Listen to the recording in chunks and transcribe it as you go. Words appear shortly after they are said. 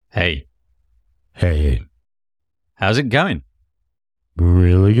Hey, How's it going?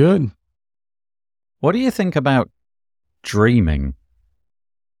 really good. What do you think about dreaming?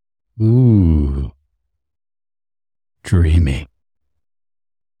 Ooh, dreamy.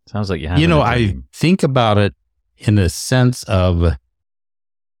 Sounds like you have I dream. think about it in a sense of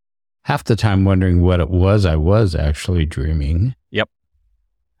half the time wondering what it was I was actually dreaming. Yep.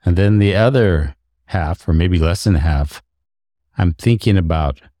 And then the other half, or maybe less than half, I'm thinking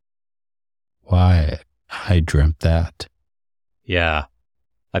about why I dreamt that. Yeah.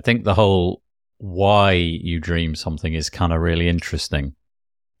 I think the whole why you dream something is kind of really interesting.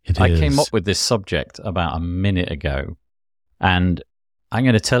 I came up with this subject about a minute ago, and I'm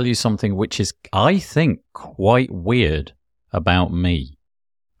going to tell you something which is, I think, quite weird about me.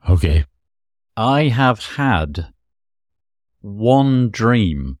 Okay. I have had one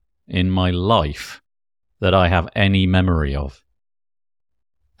dream in my life that I have any memory of.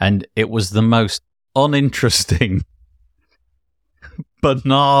 And it was the most uninteresting,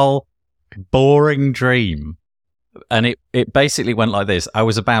 banal, boring dream. And it basically went like this. I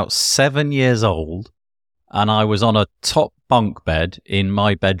was about 7 years old, and I was on a top bunk bed in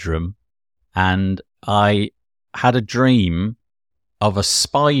my bedroom, and I had a dream of a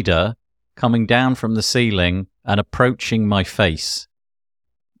spider coming down from the ceiling and approaching my face.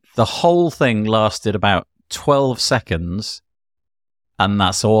 The whole thing lasted about 12 seconds, and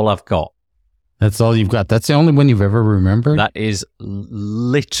that's all I've got. That's all you've got. That's the only one you've ever remembered? That is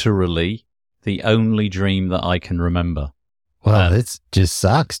literally the only dream that I can remember. Well, it just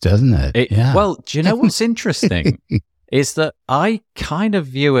sucks, doesn't it? Yeah. Well, do you know what's interesting? Is that I kind of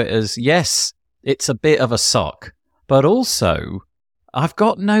view it as, yes, it's a bit of a suck, but also I've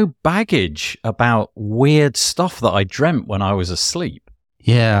got no baggage about weird stuff that I dreamt when I was asleep.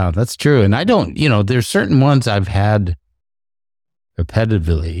 Yeah, that's true. And I don't, there's certain ones I've had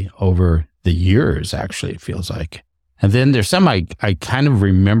repetitively over the years, actually, it feels like. And then there's some I kind of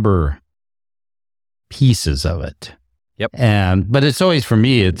remember pieces of it. Yep. But it's always, for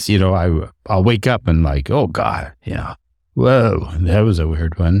me, it's, I'll wake up and like, oh God, whoa, that was a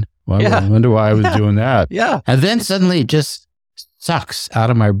weird one. I wonder why I was doing that. Yeah. And then suddenly it just sucks out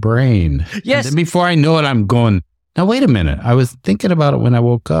of my brain. Yes. And then before I know it, I'm going, now wait a minute. I was thinking about it when I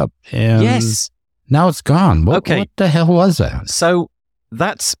woke up, and now it's gone. What the hell was that? So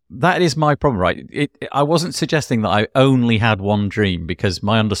that is my problem, right? I wasn't suggesting that I only had one dream, because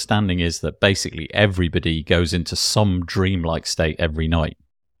my understanding is that basically everybody goes into some dreamlike state every night,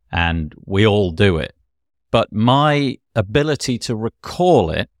 and we all do it. But my ability to recall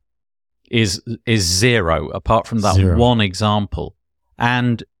it is zero, apart from that one example.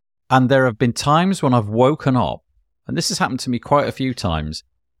 And there have been times when I've woken up, and this has happened to me quite a few times,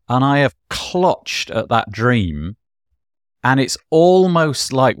 and I have clutched at that dream, and it's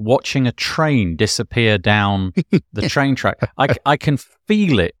almost like watching a train disappear down the train track. I can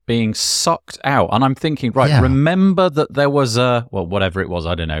feel it being sucked out, and I'm thinking, remember that there was whatever it was,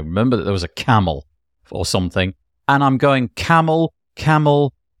 I don't know, remember that there was a camel or something, and I'm going, camel,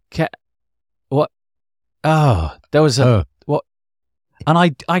 what? Oh, there was what?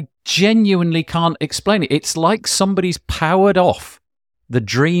 And I genuinely can't explain it. It's like somebody's powered off the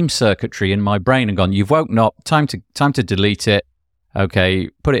dream circuitry in my brain and gone, you've woken up, time to delete it. Okay,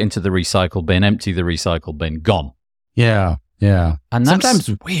 put it into the recycle bin, empty the recycle bin, gone. Yeah. And that's sometimes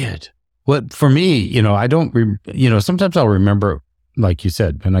weird. What for me, I don't, sometimes I'll remember, like you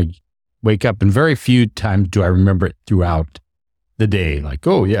said, when I wake up, and very few times do I remember it throughout the day. Like,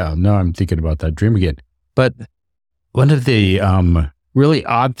 oh yeah, now I'm thinking about that dream again. But one of the really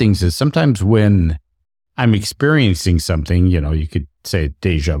odd things is sometimes when I'm experiencing something, you could say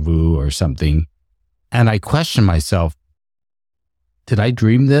deja vu or something, and I question myself, did I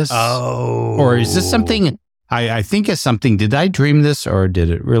dream this? Oh. Or is this something I think is something, did I dream this, or did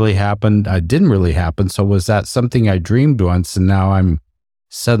it really happen? It didn't really happen. So was that something I dreamed once, and now I'm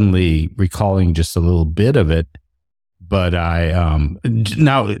suddenly recalling just a little bit of it? But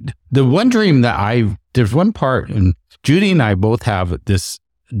now the one dream that there's one part, and Judy and I both have this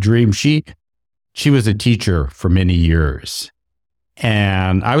dream. She was a teacher for many years,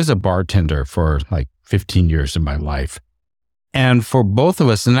 and I was a bartender for like 15 years of my life. And for both of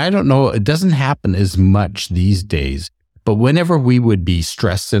us, and I don't know, it doesn't happen as much these days, but whenever we would be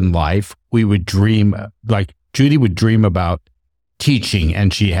stressed in life, we would dream, like Judy would dream about teaching,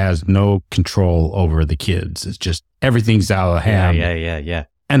 and she has no control over the kids. It's just everything's out of hand. Yeah.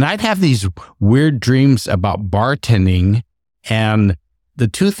 And I'd have these weird dreams about bartending, and the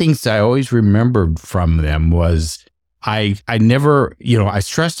two things I always remembered from them was I never, I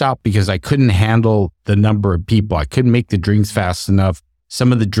stressed out because I couldn't handle the number of people. I couldn't make the drinks fast enough.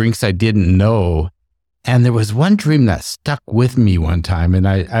 some of the drinks I didn't know. And there was one dream that stuck with me one time. And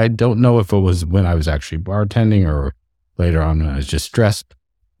I don't know if it was when I was actually bartending or later on when I was just stressed,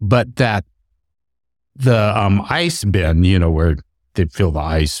 but that the ice bin, where they fill the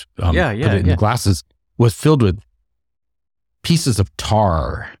ice, put it in glasses, was filled with pieces of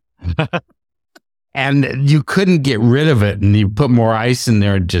tar. And you couldn't get rid of it. And you put more ice in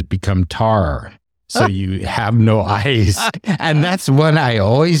there and just become tar. So you have no ice. And that's when I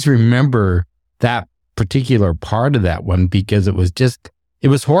always remember that particular part of that one, because it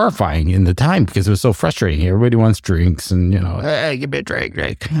was horrifying in the time because it was so frustrating. Everybody wants drinks and, hey, give me a drink.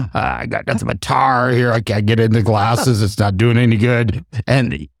 I got nothing but tar here. I can't get it in the glasses. It's not doing any good.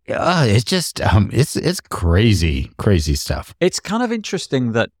 And it's just, it's crazy stuff. It's kind of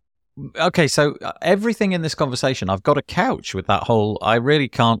interesting that, okay, so everything in this conversation, I've got a couch with that whole, I really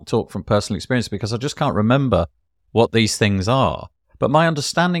can't talk from personal experience because I just can't remember what these things are. But my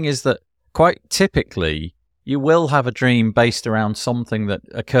understanding is that quite typically, you will have a dream based around something that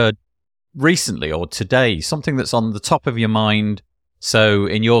occurred recently or today, something that's on the top of your mind. So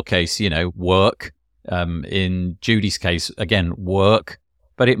in your case, work. In Judy's case, again, work.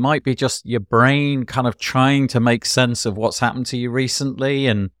 But it might be just your brain kind of trying to make sense of what's happened to you recently.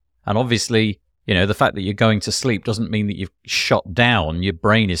 And obviously, the fact that you're going to sleep doesn't mean that you've shut down. Your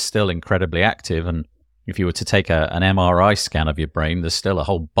brain is still incredibly active. And if you were to take an MRI scan of your brain, there's still a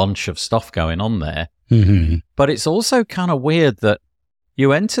whole bunch of stuff going on there. Mm-hmm. But it's also kind of weird that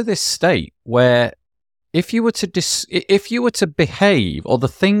you enter this state where if you were to behave, or the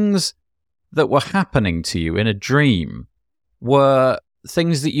things that were happening to you in a dream were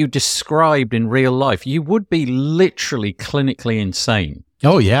things that you described in real life, you would be literally clinically insane.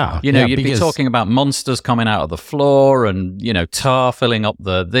 Oh, yeah. You'd be talking about monsters coming out of the floor and, tar filling up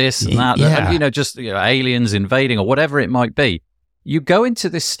the this and that, and, aliens invading or whatever it might be. You go into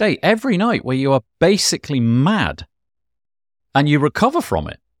this state every night where you are basically mad and you recover from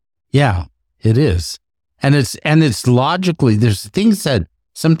it. Yeah, it is. And it's logically, there's things that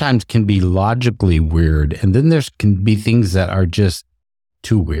sometimes can be logically weird. And then can be things that are just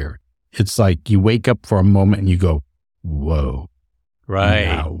too weird. It's like you wake up for a moment and you go, whoa. Right.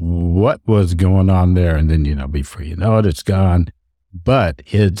 Now, what was going on there? And then, before you know it, it's gone. But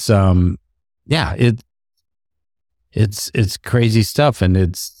it's, it's crazy stuff. And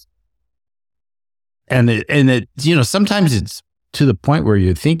it sometimes it's to the point where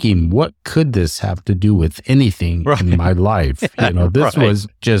you're thinking, what could this have to do with anything in my life? This was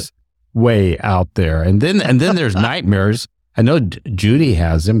just way out there. And then there's nightmares. I know Judy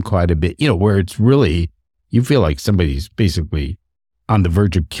has them quite a bit, where it's really, you feel like somebody's basically on the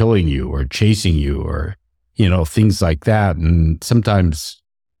verge of killing you or chasing you or, things like that. And sometimes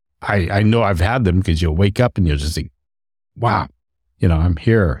I know I've had them because you'll wake up and you'll just think, wow, I'm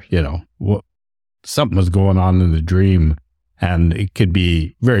here, something was going on in the dream, and it could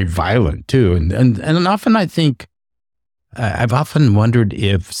be very violent too. And often I think, I've often wondered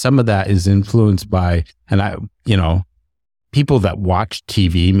if some of that is influenced by, people that watch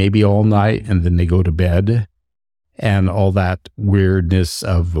TV maybe all night and then they go to bed, and all that weirdness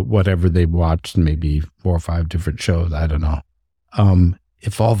of whatever they watched, maybe 4 or 5 different shows, I don't know.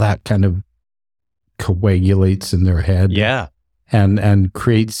 If all that kind of coagulates in their head. Yeah. And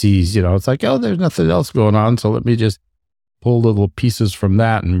creates these, it's like, oh, there's nothing else going on. So let me just pull little pieces from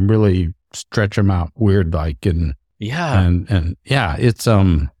that and really stretch them out weird like. And it's,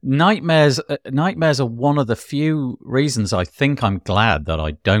 nightmares are one of the few reasons I think I'm glad that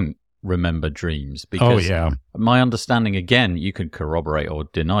I don't remember dreams, because my understanding, again, you can corroborate or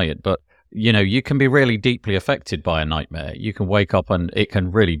deny it, but you can be really deeply affected by a nightmare. You can wake up and it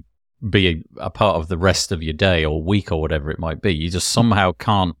can really be a part of the rest of your day or week or whatever it might be. You just somehow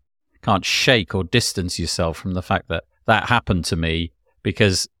can't shake or distance yourself from the fact that happened to me,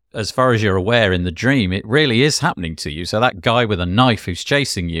 because as far as you're aware in the dream, it really is happening to you. So that guy with a knife who's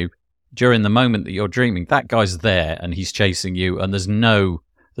chasing you during the moment that you're dreaming, that guy's there and he's chasing you, and there's no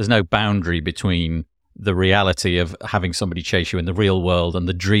boundary between the reality of having somebody chase you in the real world and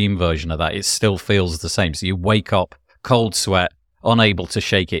the dream version of that. It still feels the same. So you wake up, cold sweat, unable to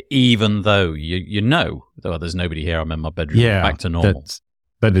shake it, even though though there's nobody here, I'm in my bedroom, back to normal.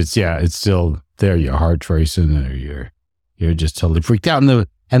 But it's still there. Your heart's racing, or you're just totally freaked out.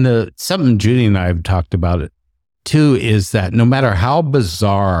 And the something Judy and I have talked about it too is that no matter how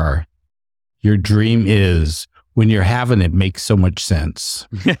bizarre your dream is, when you're having it makes so much sense.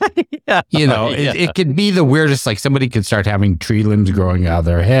 It could be the weirdest, like somebody could start having tree limbs growing out of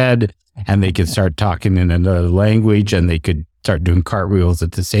their head, and they could start talking in another language, and they could start doing cartwheels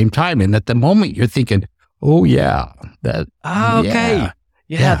at the same time. And at the moment you're thinking, oh yeah, that, okay.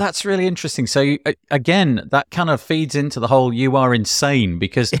 Yeah, that's really interesting. So again, that kind of feeds into the whole you are insane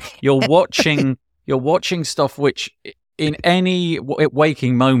because you're watching stuff which in any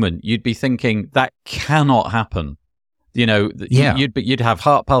waking moment you'd be thinking that cannot happen. You know, you'd have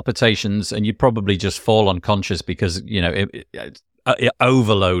heart palpitations and you'd probably just fall unconscious because, you know,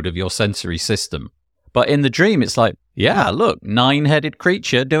 overload of your sensory system. But in the dream, it's like, yeah, look, 9-headed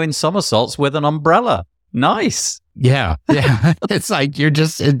creature doing somersaults with an umbrella. Nice. Yeah. It's like you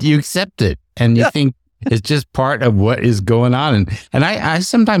accept it and you think it's just part of what is going on. And I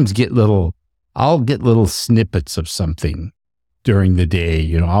sometimes I'll get little snippets of something during the day.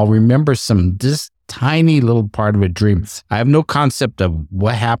 You know, I'll remember just tiny little part of a dream. I have no concept of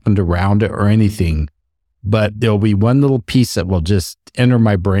what happened around it or anything, but there'll be one little piece that will just enter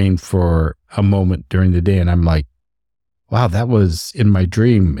my brain for a moment during the day. And I'm like, wow, that was in my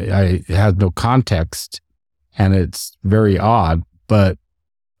dream. I had no context and it's very odd, but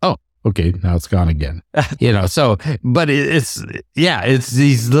okay, now it's gone again. You know, so, but it's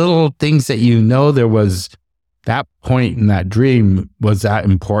these little things that, you know, there was that point in that dream, was that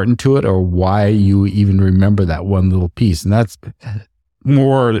important to it, or why you even remember that one little piece? And that's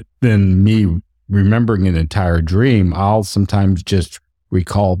more than me remembering an entire dream. I'll sometimes just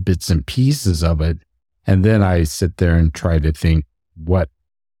recall bits and pieces of it. And then I sit there and try to think, what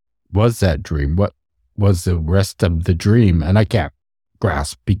was that dream? What was the rest of the dream? And I can't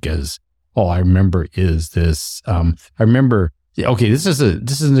grasp because all I remember is this. I remember, okay, this is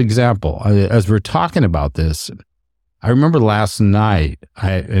an example. As we're talking about this, I remember last night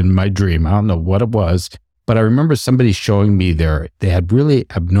in my dream, I don't know what it was, but I remember somebody showing me they had really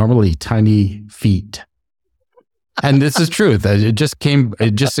abnormally tiny feet. And this is truth. I just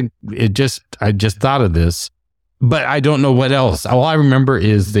thought of this, but I don't know what else. All I remember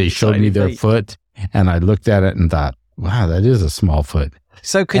is they showed me their foot and I looked at it and thought, wow, that is a small foot.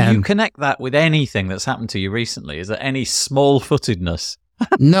 So can you connect that with anything that's happened to you recently? Is there any small-footedness?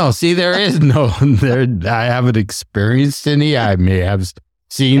 No, see, there is no, I haven't experienced any. I may have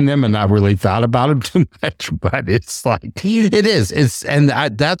seen them and not really thought about them too much, but it's like, it is.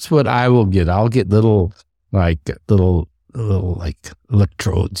 That's what I will get. I'll get little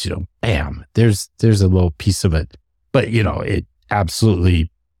electrodes, you know, bam, there's a little piece of it. But, you know, it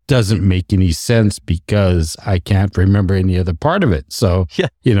absolutely doesn't make any sense because I can't remember any other part of it. So,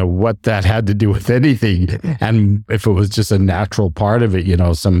 you know, what that had to do with anything. And if it was just a natural part of it, you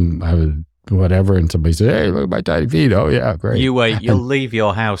know, whatever, and somebody said, hey, look at my tiny feet. Oh yeah, great. You wait, you'll leave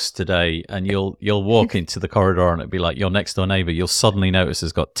your house today and you'll walk into the corridor and it'll be like your next door neighbor. You'll suddenly notice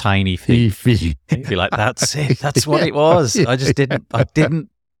has got tiny feet. You'll be like, that's it. That's what it was. I didn't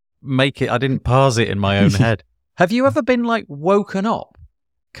make it. I didn't parse it in my own head. Have you ever been like woken up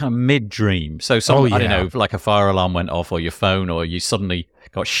kind of mid-dream? So I don't know, like a fire alarm went off or your phone, or you suddenly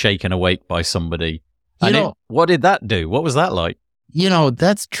got shaken awake by somebody. What did that do? What was that like? You know,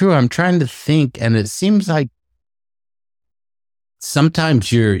 that's true. I'm trying to think, and it seems like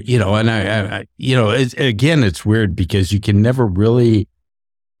sometimes you're, you know, and I you know, again, it's weird because you can never really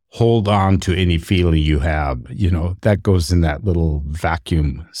hold on to any feeling you have. You know, that goes in that little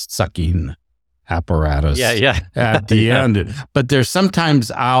vacuum sucking apparatus. Yeah. At the end. But there's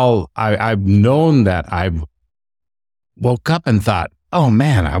sometimes I've known that I've woke up and thought, oh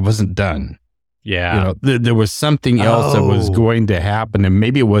man, I wasn't done. Yeah. You know, there was something else that was going to happen, and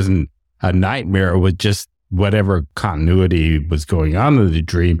maybe it wasn't a nightmare. It was just whatever continuity was going on in the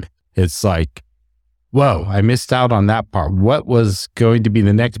dream. It's like, whoa, I missed out on that part. What was going to be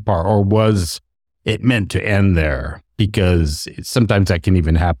the next part, or was it meant to end there? Because sometimes that can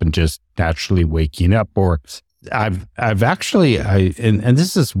even happen just naturally waking up. Or I've actually, and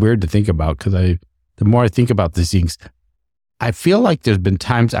this is weird to think about because the more I think about these things, I feel like there's been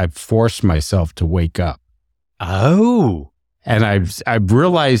times I've forced myself to wake up. Oh. And I've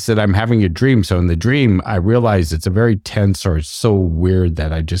realized that I'm having a dream. So in the dream, I realize it's a very tense, or it's so weird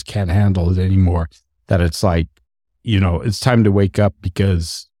that I just can't handle it anymore. That it's like, you know, it's time to wake up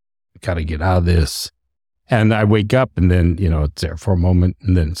because I got to get out of this. And I wake up and then, you know, it's there for a moment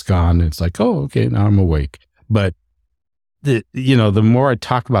and then it's gone. And it's like, oh, okay, now I'm awake. But the more I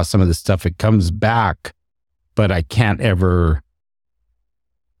talk about some of this stuff, it comes back, but I can't ever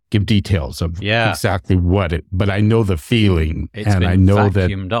give details of exactly but I know the feeling. And I know that,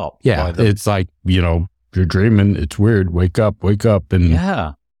 vacuumed up. Yeah, it's like, you know, you're dreaming, it's weird, wake up.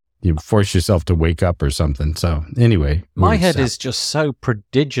 And you force yourself to wake up or something. So anyway. My head is just so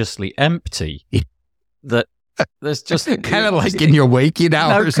prodigiously empty that there's just kind of like in your waking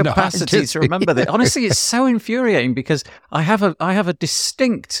hours, no capacity to remember that. Honestly, it's so infuriating because I have a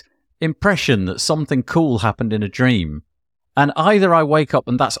distinct impression that something cool happened in a dream, And either I wake up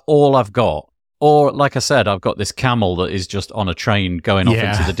and that's all I've got, or like I said, I've got this camel that is just on a train going off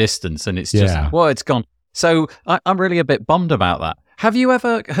into the distance, and it's just, well, it's gone. So I'm really a bit bummed about that. Have you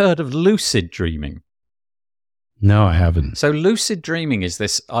ever heard of lucid dreaming? No, I haven't. So lucid dreaming is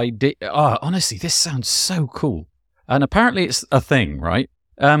this idea. Oh, honestly, this sounds so cool. And apparently it's a thing, right?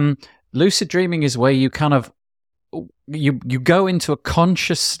 Lucid dreaming is where you kind of, you go into a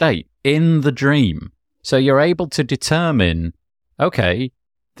conscious state in the dream. So you're able to determine, okay,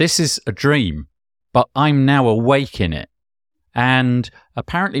 this is a dream, but I'm now awake in it. And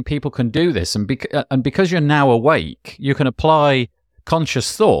apparently people can do this. And because you're now awake, you can apply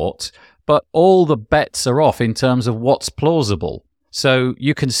conscious thought, but all the bets are off in terms of what's plausible. So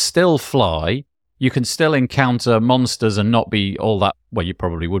you can still fly, you can still encounter monsters and not be all that, well, you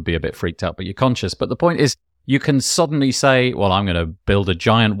probably would be a bit freaked out, but you're conscious. But the point is, you can suddenly say, well, I'm going to build a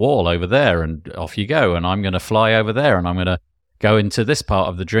giant wall over there, and off you go, and I'm going to fly over there, and I'm going to go into this part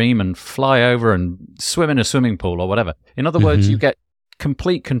of the dream and fly over and swim in a swimming pool or whatever. In other words, you get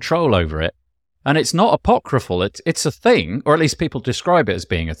complete control over it. And it's not apocryphal. It's a thing, or at least people describe it as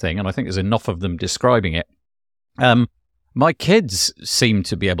being a thing, and I think there's enough of them describing it. My kids seem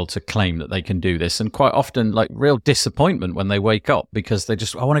to be able to claim that they can do this, and quite often, like, real disappointment when they wake up because they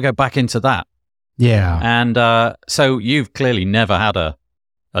just, I want to go back into that. Yeah. And so you've clearly never had a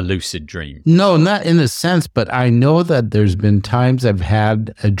lucid dream. No, not in a sense, but I know that there's been times I've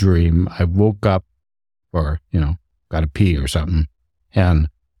had a dream. I woke up or, got to pee or something, and,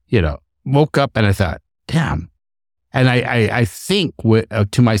 woke up and I thought, damn. And I think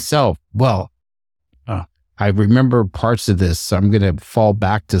to myself, well, I remember parts of this, so I'm going to fall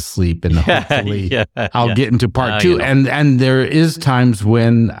back to sleep and hopefully I'll get into part two. And there is times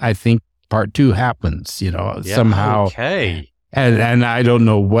when I think part two happens, somehow. Okay. And I don't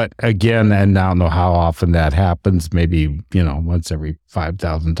know what, again, and I don't know how often that happens, maybe, once every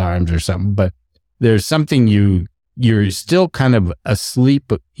 5,000 times or something, but there's something you're still kind of asleep,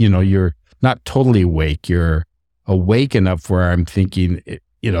 but, you're not totally awake. You're awake enough where I'm thinking,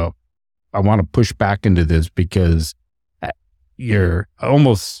 I want to push back into this because you're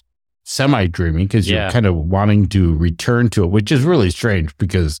almost semi-dreaming because you're kind of wanting to return to it, which is really strange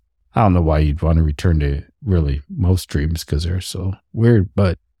because I don't know why you'd want to return to really most dreams because they're so weird,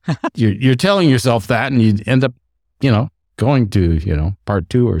 but you're telling yourself that and you end up, going to, part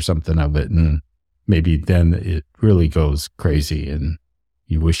two or something of it. And maybe then it really goes crazy and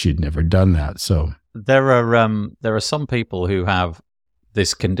you wish you'd never done that. So there are some people who have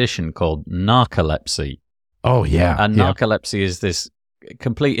this condition called narcolepsy. Oh, yeah. And narcolepsy is this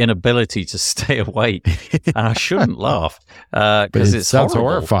complete inability to stay awake. And I shouldn't laugh because it sounds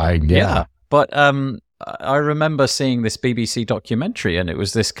horrible. Horrifying. Yeah. But I remember seeing this BBC documentary, and it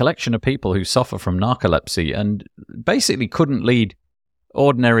was this collection of people who suffer from narcolepsy and basically couldn't lead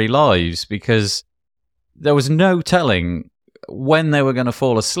ordinary lives because there was no telling when they were going to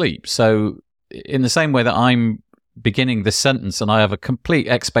fall asleep. So in the same way that I'm beginning this sentence and I have a complete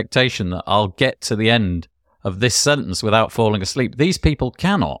expectation that I'll get to the end of this sentence without falling asleep, these people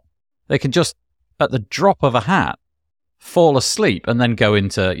cannot. They can just, at the drop of a hat, fall asleep and then go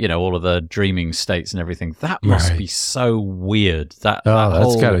into, all of the dreaming states and everything. That must be so weird. That's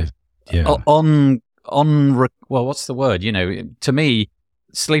gotta, well, what's the word? To me,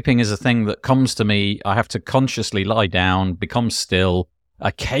 sleeping is a thing that comes to me. I have to consciously lie down, become still.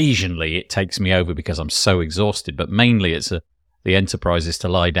 Occasionally it takes me over because I'm so exhausted, but mainly the enterprise is to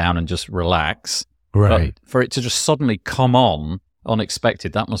lie down and just relax. Right. But for it to just suddenly come on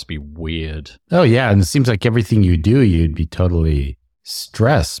unexpected, that must be weird. Oh, yeah. And it seems like everything you do, you'd be totally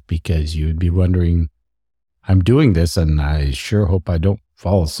stressed because you'd be wondering, I'm doing this and I sure hope I don't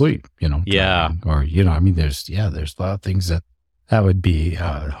fall asleep, Yeah. Or, there's a lot of things that would be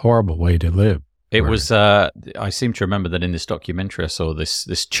a horrible way to live. It was, I seem to remember that in this documentary I saw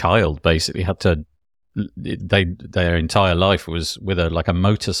this child basically had to, their entire life was with a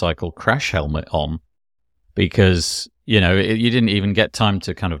motorcycle crash helmet on because, you didn't even get time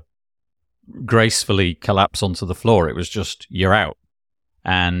to kind of gracefully collapse onto the floor. It was just, you're out.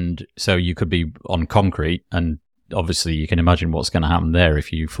 And so you could be on concrete, and obviously you can imagine what's going to happen there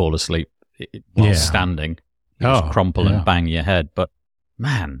if you fall asleep while standing. You just crumple and bang your head. But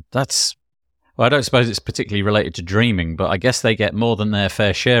man, well, I don't suppose it's particularly related to dreaming, but I guess they get more than their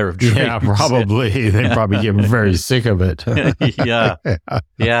fair share of dreams. Yeah, probably. They probably get very sick of it. Yeah.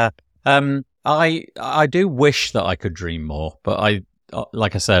 I do wish that I could dream more, but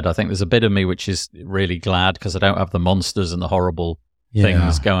like I said, I think there's a bit of me which is really glad because I don't have the monsters and the horrible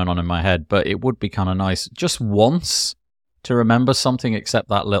things going on in my head. But it would be kind of nice just once to remember something except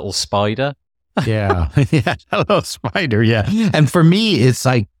that little spider. Yeah. Yeah. Hello, spider. Yeah. And for me, it's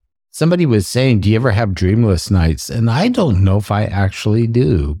like somebody was saying, do you ever have dreamless nights? And I don't know if I actually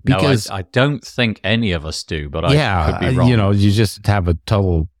do. Because no, I don't think any of us do, but I could be wrong. You just have a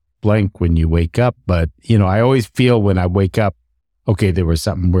total blank when you wake up. But, I always feel when I wake up, okay, there was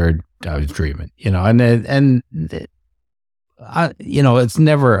something weird I was dreaming, it's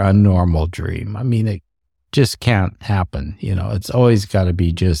never a normal dream. I mean, it just can't happen. It's always got to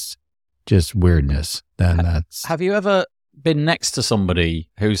be just weirdness. Then that's. Have you ever been next to somebody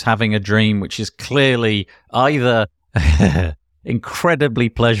who's having a dream which is clearly either incredibly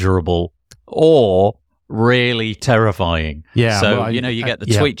pleasurable or really terrifying? Yeah. So, you get the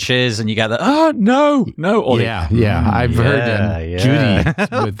twitches and you get the, oh, no. Or I've heard Judy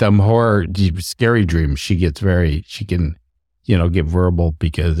with them horror, scary dreams, she can, get verbal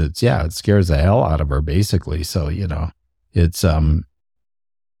because it scares the hell out of her basically. So, it's,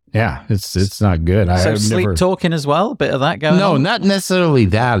 it's not good. So sleep talking as well, a bit of that going on? No, not necessarily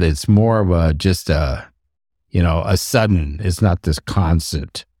that. It's more of a sudden, it's not this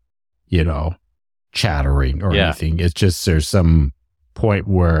constant, chattering or anything. It's just there's some point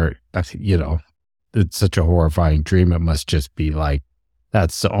where, it's such a horrifying dream. It must just be like,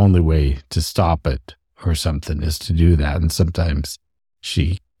 that's the only way to stop it or something is to do that. And sometimes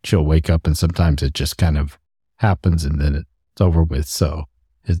she'll wake up and sometimes it just kind of happens and then it's over with. So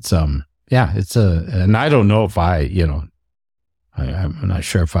it's, and I don't know if I'm not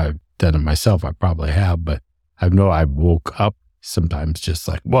sure if I've done it myself. I probably have, but I know I woke up sometimes just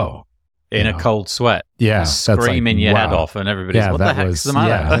like, whoa. In a cold sweat. Yeah. Screaming your head off and everybody's, what the heck's the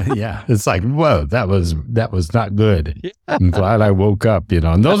matter? Yeah. It's like, whoa, that was not good. Yeah. I'm glad I woke up,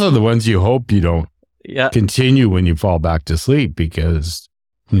 and those are the ones you hope you don't continue when you fall back to sleep because,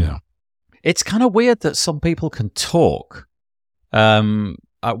 It's kind of weird that some people can talk. When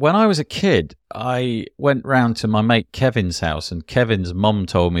I was a kid, I went round to my mate Kevin's house and Kevin's mum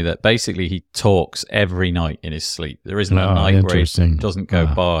told me that basically he talks every night in his sleep. There isn't a night where he doesn't go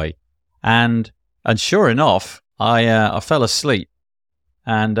by. And sure enough, I fell asleep.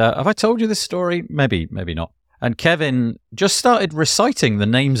 And have I told you this story? Maybe not. And Kevin just started reciting the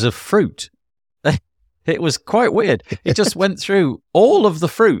names of fruit. It was quite weird. It just went through all of the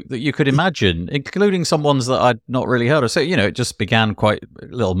fruit that you could imagine, including some ones that I'd not really heard of. So, it just began quite a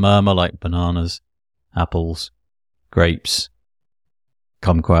little murmur like bananas, apples, grapes,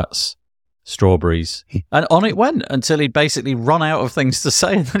 kumquats, strawberries. And on it went until he'd basically run out of things to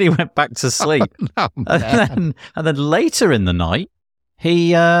say and then he went back to sleep. And then later in the night,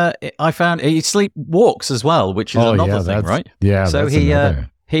 I found he sleepwalks as well, which is another thing, right? Yeah. So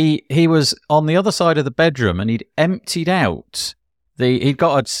he was on the other side of the bedroom and he'd emptied out he'd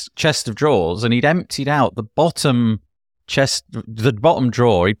got a chest of drawers and he'd emptied out the bottom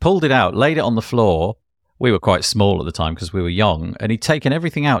drawer. He pulled it out, laid it on the floor. We were quite small at the time because we were young, and he'd taken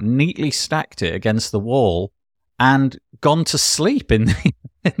everything out, neatly stacked it against the wall and gone to sleep in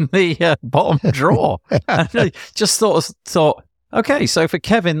the bottom drawer. And I just thought, okay, so for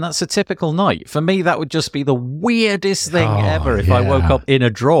Kevin, that's a typical night. For me, that would just be the weirdest thing ever if I woke up in a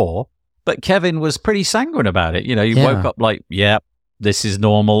drawer. But Kevin was pretty sanguine about it. He woke up like, this is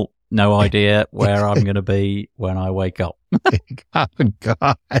normal. No idea where I'm going to be when I wake up. Oh,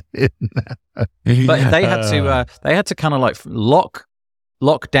 God. But they had to kind of like lock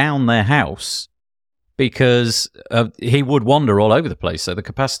down their house because he would wander all over the place. So the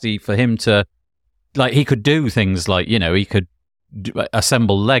capacity for him to, he could do things like, he could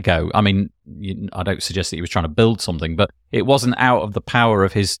assemble Lego. I mean, I don't suggest that he was trying to build something, but it wasn't out of the power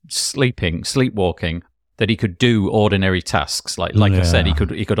of his sleepwalking that he could do ordinary tasks. Like I said, he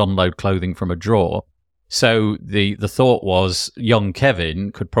could unload clothing from a drawer. So the thought was young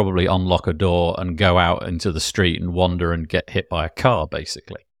Kevin could probably unlock a door and go out into the street and wander and get hit by a car,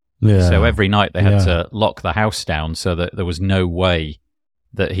 basically. Yeah. So every night they had to lock the house down so that there was no way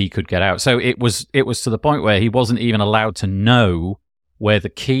that he could get out. So it was to the point where he wasn't even allowed to know where the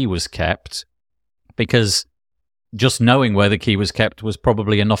key was kept because just knowing where the key was kept was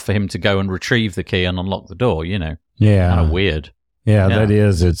probably enough for him to go and retrieve the key and unlock the door, Yeah. Kind of weird. Yeah, that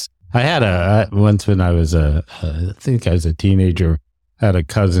is. I had once when I was I think I was a teenager, I had a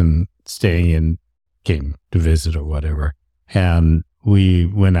cousin came to visit or whatever. And we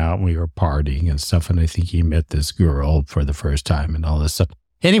went out and we were partying and stuff. And I think he met this girl for the first time and all this stuff.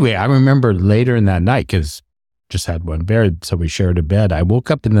 Anyway, I remember later in that night, because just had one bed, so we shared a bed. I woke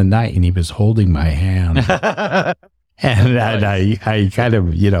up in the night and he was holding my hand. And I kind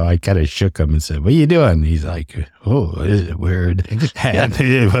of, I kind of shook him and said, "What are you doing?" He's like, "Oh, is it weird?" And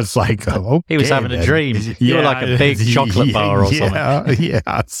it was like, okay, he was having a dream. You were like a big chocolate bar or something.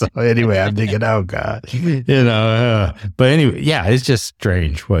 Yeah. So anyway, I'm thinking, oh God, but anyway, yeah, it's just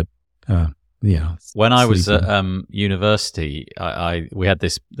strange what, When I was at university, we had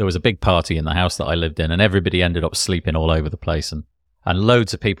there was a big party in the house that I lived in, and everybody ended up sleeping all over the place, and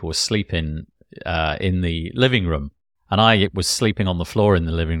loads of people were sleeping in the living room. And I was sleeping on the floor in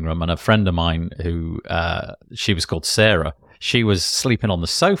the living room, and a friend of mine who, she was called Sarah, she was sleeping on the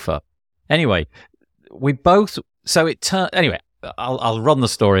sofa. Anyway, I'll run the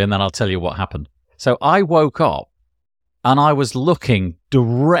story and then I'll tell you what happened. So I woke up and I was looking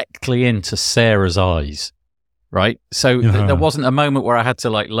directly into Sarah's eyes, right? So there wasn't a moment where I had to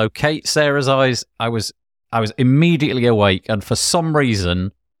like locate Sarah's eyes. I was immediately awake, and for some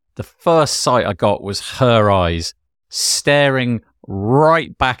reason, the first sight I got was her eyes staring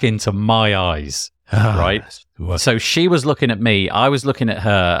right back into my eyes, right? So she was looking at me, I was looking at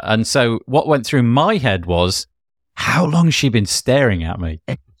her, and so what went through my head was, how long has she been staring at me?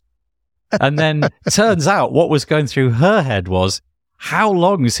 And then turns out what was going through her head was, how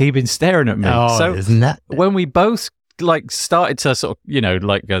long has he been staring at me? So isn't that when we both like started to sort of,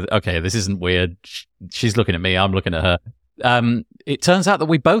 like go, okay, this isn't weird. She's looking at me, I'm looking at her. It turns out that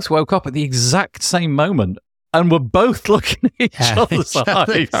we both woke up at the exact same moment and we're both looking at each other's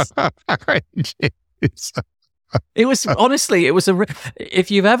eyes. It was, honestly, if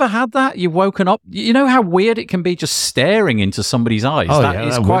you've ever had that, you've woken up, you know how weird it can be just staring into somebody's eyes? That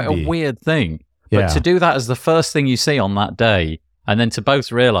is quite a weird thing. But to do that as the first thing you see on that day, and then to both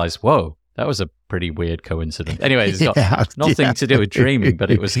realize, whoa, that was a pretty weird coincidence. Anyway, it's got nothing to do with dreaming,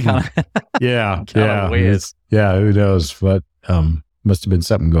 but it was kind of weird. Who knows? But must have been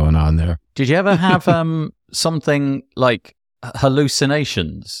something going on there. Did you ever have something like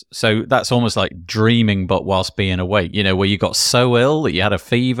hallucinations? So that's almost like dreaming, but whilst being awake, where you got so ill that you had a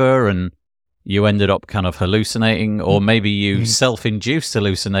fever and you ended up kind of hallucinating, or maybe you self-induced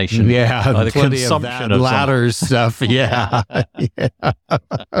hallucination. Yeah, by the consumption of latter stuff. Yeah.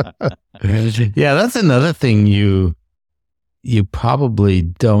 Yeah, that's another thing you probably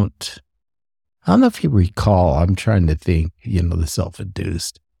don't. I don't know if you recall. I'm trying to think. The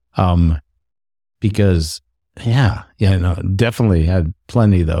self-induced, because definitely had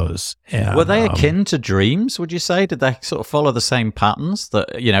plenty of those. And, were they akin to dreams, would you say? Did they sort of follow the same patterns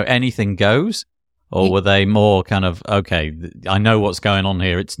that, anything goes? Or were they more kind of, okay, I know what's going on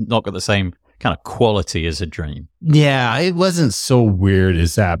here. It's not got the same kind of quality as a dream. Yeah, it wasn't so weird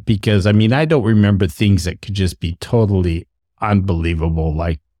as that, because, I don't remember things that could just be totally unbelievable,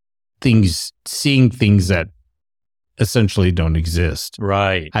 like seeing things that essentially don't exist.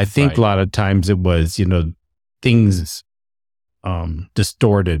 Right. I think a lot of times it was, things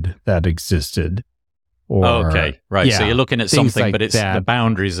distorted that existed. Or, okay, right. Yeah, so you're looking at something, like but it's that. The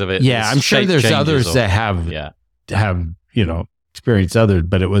boundaries of it. Yeah, I'm sure there's others that have experienced others,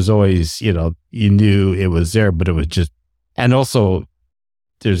 but it was always, you knew it was there, but it was just, and also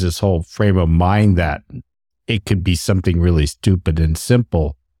there's this whole frame of mind that it could be something really stupid and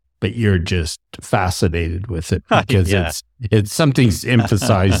simple, but you're just fascinated with it because it's something's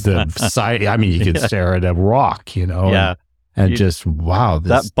emphasized the sight. You can stare at a rock, and just, wow.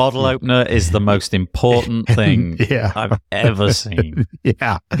 That bottle opener is the most important thing I've ever seen.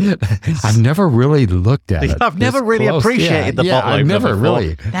 Yeah. I've never really looked at it. I've never really appreciated the bottle opener. I've never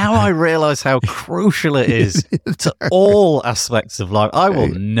really. Now I realize how crucial it is to all aspects of life. I will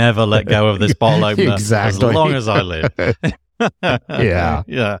never let go of this bottle opener as long as I live. Yeah.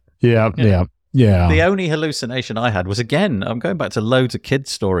 The only hallucination I had was, again, I'm going back to loads of kids'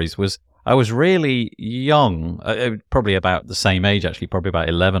 stories, was I was really young, probably about the same age, actually, probably about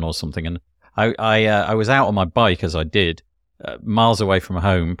 11 or something. And I was out on my bike, as I did, miles away from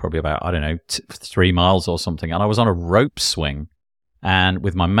home, probably about, 3 miles or something. And I was on a rope swing and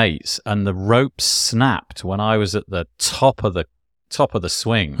with my mates, and the rope snapped when I was at the top of the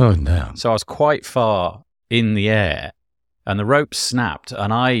swing. Oh, no. So I was quite far in the air, and the rope snapped,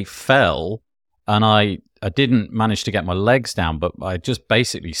 and I fell, and I didn't manage to get my legs down, but I just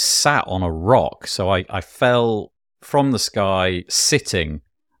basically sat on a rock. So I fell from the sky sitting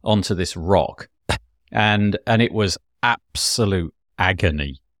onto this rock, and it was absolute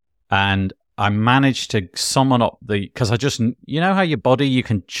agony. And I managed to summon up because I just, how your body, you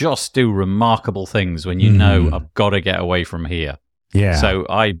can just do remarkable things when you know, I've got to get away from here. Yeah. So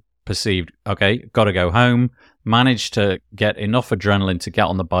I perceived, okay, got to go home. Managed to get enough adrenaline to get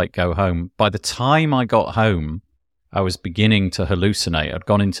on the bike, go home. By the time I got home, I was beginning to hallucinate. I'd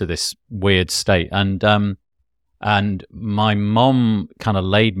gone into this weird state. And and my mom kind of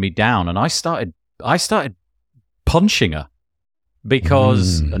laid me down, and I started punching her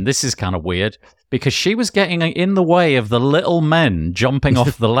because, and this is kind of weird, because she was getting in the way of the little men jumping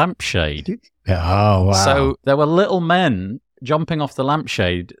off the lampshade. Oh, wow. So there were little men jumping off the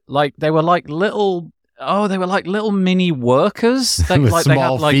lampshade, like they were like little mini workers. They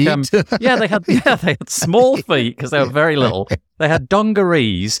small had like feet. they had small feet because they were very little. They had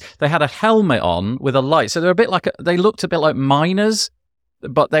dungarees. They had a helmet on with a light, so they looked a bit like miners,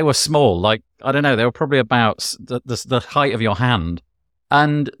 but they were small. Like, I don't know, they were probably about the height of your hand,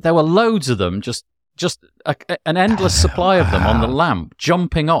 and there were loads of them, just an endless supply of them on the lamp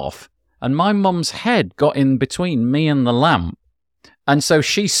jumping off. And my mum's head got in between me and the lamp. And so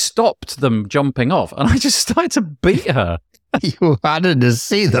she stopped them jumping off. And I just started to beat her. You wanted to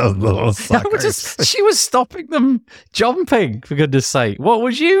see those little suckers. She was stopping them jumping, for goodness sake. What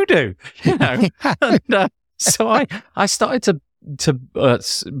would you do? You know? And, so I started to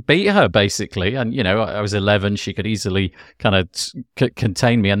beat her, basically. And, you know, I was 11. She could easily kind of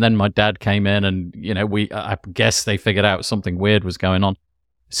contain me. And then my dad came in and, you know, I guess they figured out something weird was going on.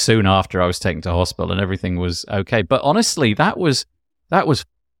 Soon after, I was taken to hospital and everything was okay. But honestly, that was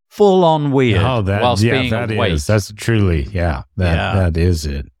full on weird. Whilst being awake. That's truly, that is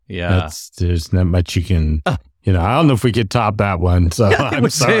it. Yeah, there's not much you can. You know, I don't know if we could top that one. So I'm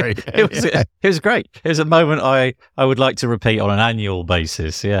sorry. It was great. It was a moment I would like to repeat on an annual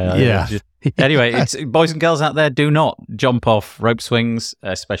basis. Yeah. Anyway, boys and girls out there, do not jump off rope swings,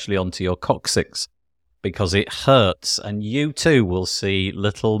 especially onto your coccyx, because it hurts, and you too will see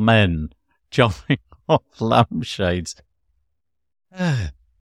little men jumping off lampshades.